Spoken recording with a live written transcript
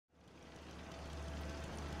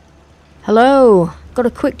Hello! Got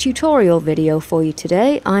a quick tutorial video for you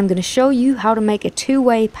today. I'm going to show you how to make a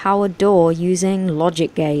two-way powered door using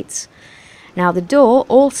logic gates. Now the door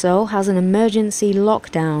also has an emergency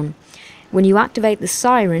lockdown. When you activate the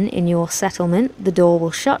siren in your settlement, the door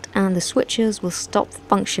will shut and the switches will stop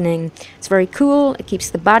functioning. It's very cool, it keeps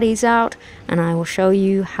the baddies out, and I will show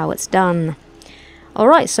you how it's done.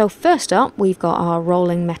 Alright, so first up we've got our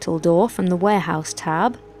rolling metal door from the warehouse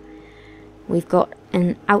tab. We've got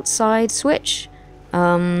an outside switch.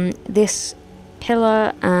 This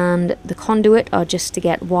pillar and the conduit are just to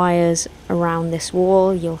get wires around this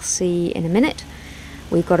wall, you'll see in a minute.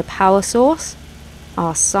 We've got a power source,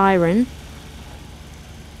 our siren,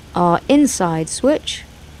 our inside switch,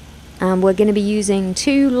 and we're going to be using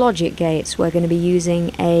two logic gates. We're going to be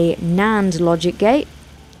using a NAND logic gate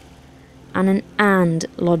and an AND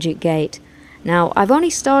logic gate. Now I've only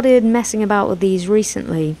started messing about with these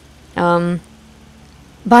recently.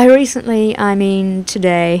 By recently, I mean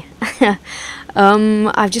today.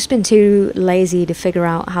 I've just been too lazy to figure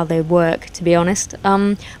out how they work, to be honest.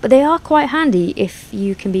 But they are quite handy if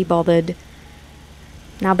you can be bothered.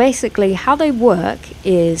 Now basically, how they work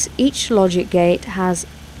is each logic gate has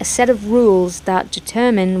a set of rules that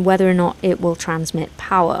determine whether or not it will transmit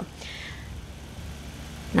power.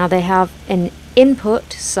 Now they have an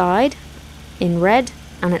input side in red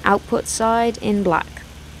and an output side in black.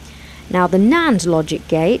 Now the NAND logic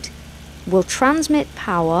gate will transmit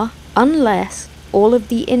power unless all of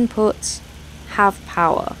the inputs have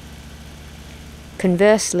power.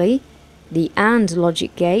 Conversely, the AND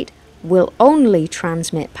logic gate will only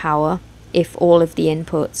transmit power if all of the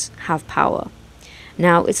inputs have power.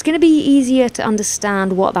 Now it's going to be easier to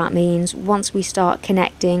understand what that means once we start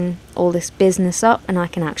connecting all this business up and I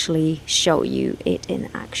can actually show you it in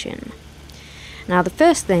action. Now the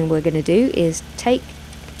first thing we're going to do is take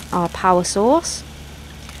our power source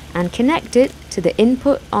and connect it to the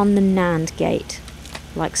input on the NAND gate,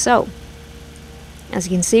 like so. As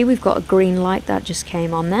you can see, we've got a green light that just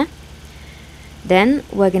came on there. Then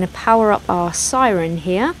we're going to power up our siren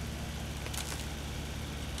here.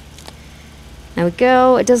 There we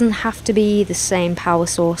go. It doesn't have to be the same power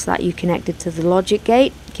source that you connected to the logic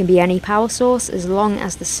gate. It can be any power source as long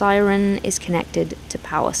as the siren is connected to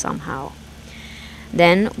power somehow.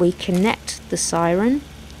 Then we connect the siren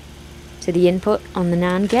to the input on the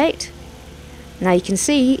NAND gate. Now you can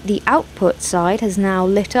see the output side has now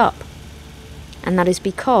lit up, and that is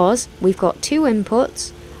because we've got two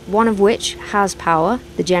inputs, one of which has power,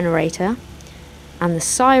 the generator, and the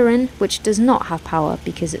siren, which does not have power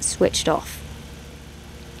because it's switched off.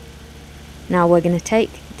 Now we're going to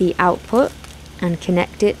take the output and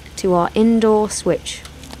connect it to our indoor switch.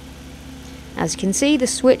 As you can see, the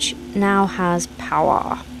switch now has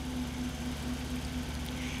power.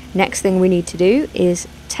 Next thing we need to do is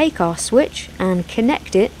take our switch and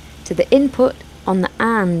connect it to the input on the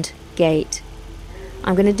AND gate.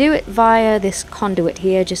 I'm going to do it via this conduit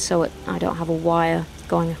here just so I don't have a wire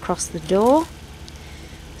going across the door.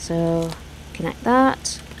 So connect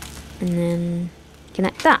that and then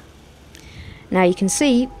connect that. Now you can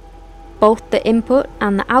see both the input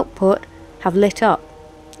and the output have lit up,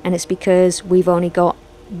 and it's because we've only got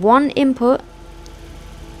one input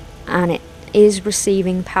and it is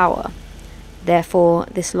receiving power. Therefore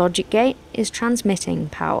this logic gate is transmitting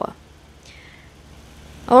power.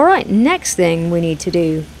 Alright, next thing we need to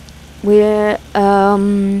do, we're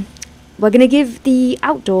going to give the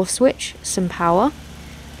outdoor switch some power.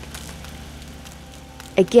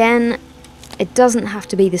 Again, it doesn't have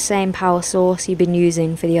to be the same power source you've been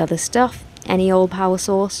using for the other stuff. Any old power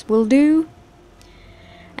source will do.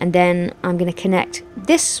 And then I'm going to connect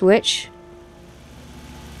this switch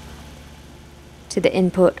to the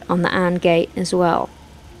input on the AND gate as well.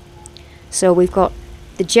 So we've got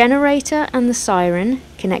the generator and the siren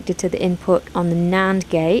connected to the input on the NAND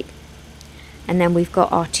gate, and then we've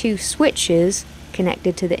got our two switches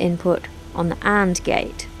connected to the input on the AND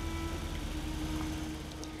gate.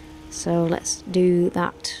 So let's do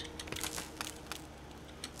that.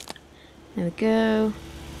 There we go.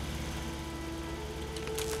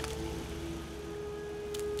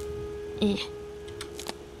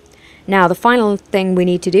 Now the final thing we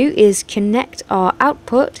need to do is connect our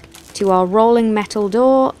output to our rolling metal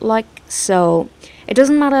door like so. It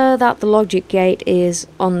doesn't matter that the logic gate is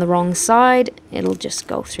on the wrong side, it'll just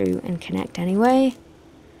go through and connect anyway.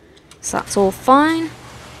 So that's all fine.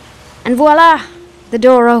 And voila! The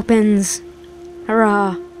door opens!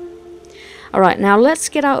 Hurrah! Alright, now let's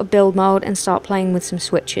get out of build mode and start playing with some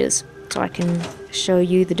switches so I can show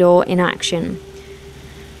you the door in action.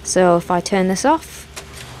 So if I turn this off,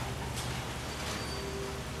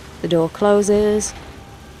 the door closes.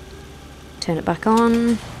 Turn it back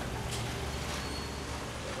on.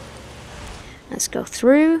 Let's go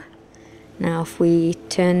through. Now if we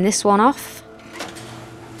turn this one off,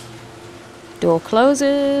 door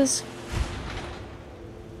closes.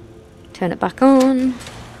 Turn it back on.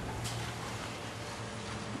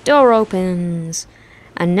 Door opens.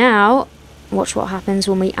 And now, watch what happens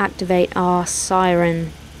when we activate our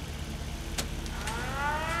siren.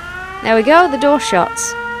 There we go, the door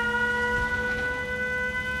shuts.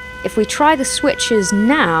 If we try the switches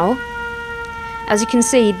now, as you can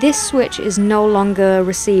see, this switch is no longer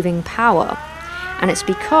receiving power. And it's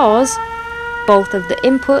because both of the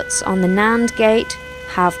inputs on the NAND gate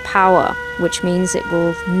have power, which means it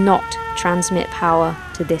will not transmit power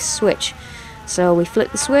to this switch. So we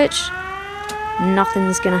flip the switch,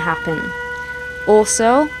 nothing's gonna happen.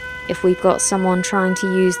 Also, if we've got someone trying to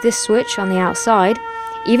use this switch on the outside,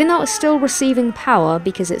 even though it's still receiving power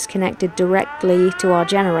because it's connected directly to our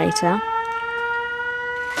generator,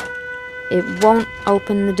 it won't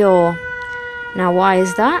open the door. Now why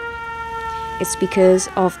is that? It's because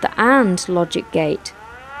of the AND logic gate.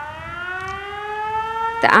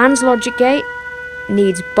 The AND logic gate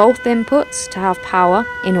needs both inputs to have power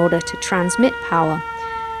in order to transmit power.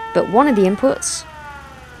 But one of the inputs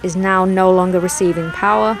is now no longer receiving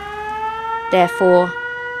power, therefore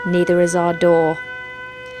neither is our door.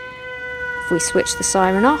 If we switch the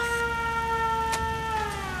siren off,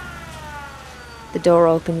 the door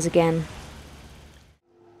opens again.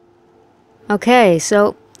 Okay,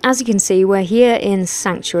 so as you can see, we're here in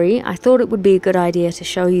Sanctuary. I thought it would be a good idea to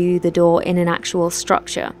show you the door in an actual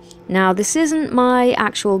structure. Now, this isn't my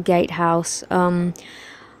actual gatehouse. I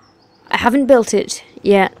haven't built it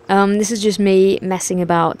yet. This is just me messing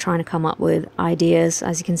about, trying to come up with ideas.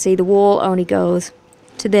 As you can see, the wall only goes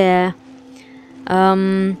to there.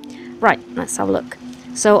 Right, let's have a look.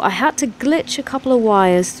 So I had to glitch a couple of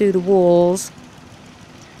wires through the walls.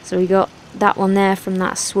 So we got that one there from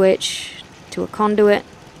that switch to a conduit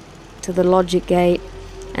to the logic gate,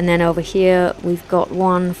 and then over here we've got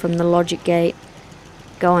one from the logic gate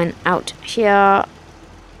going out here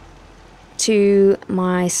to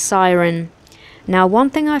my siren. Now, one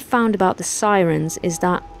thing I found about the sirens is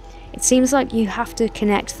that it seems like you have to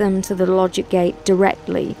connect them to the logic gate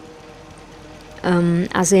directly,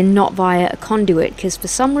 as in not via a conduit, because for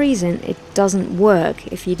some reason it doesn't work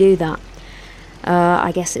if you do that.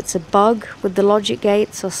 I guess it's a bug with the logic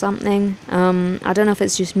gates or something. I don't know if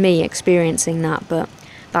it's just me experiencing that, but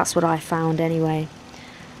that's what I found anyway.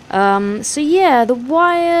 So yeah, the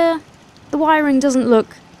wiring doesn't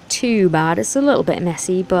look too bad. It's a little bit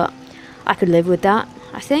messy, but I could live with that,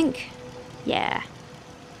 I think. Yeah.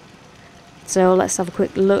 So let's have a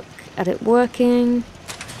quick look at it working.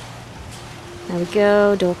 There we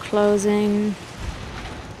go, door closing.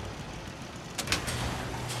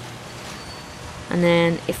 And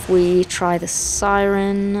then if we try the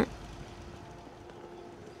siren,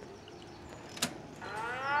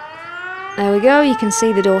 there we go, you can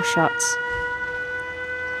see the door shuts.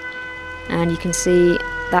 And you can see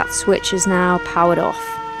that switch is now powered off.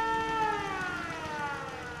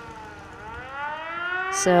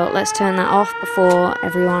 So let's turn that off before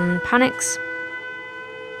everyone panics.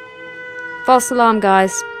 False alarm,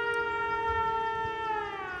 guys.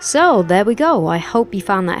 So there we go. I hope you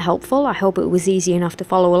found that helpful. I hope it was easy enough to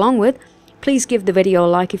follow along with. Please give the video a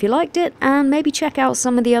like if you liked it, and maybe check out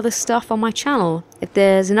some of the other stuff on my channel. If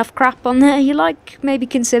there's enough crap on there you like, maybe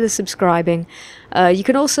consider subscribing. You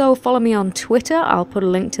can also follow me on Twitter. I'll put a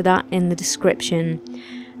link to that in the description.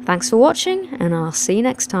 Thanks for watching, and I'll see you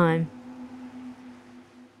next time.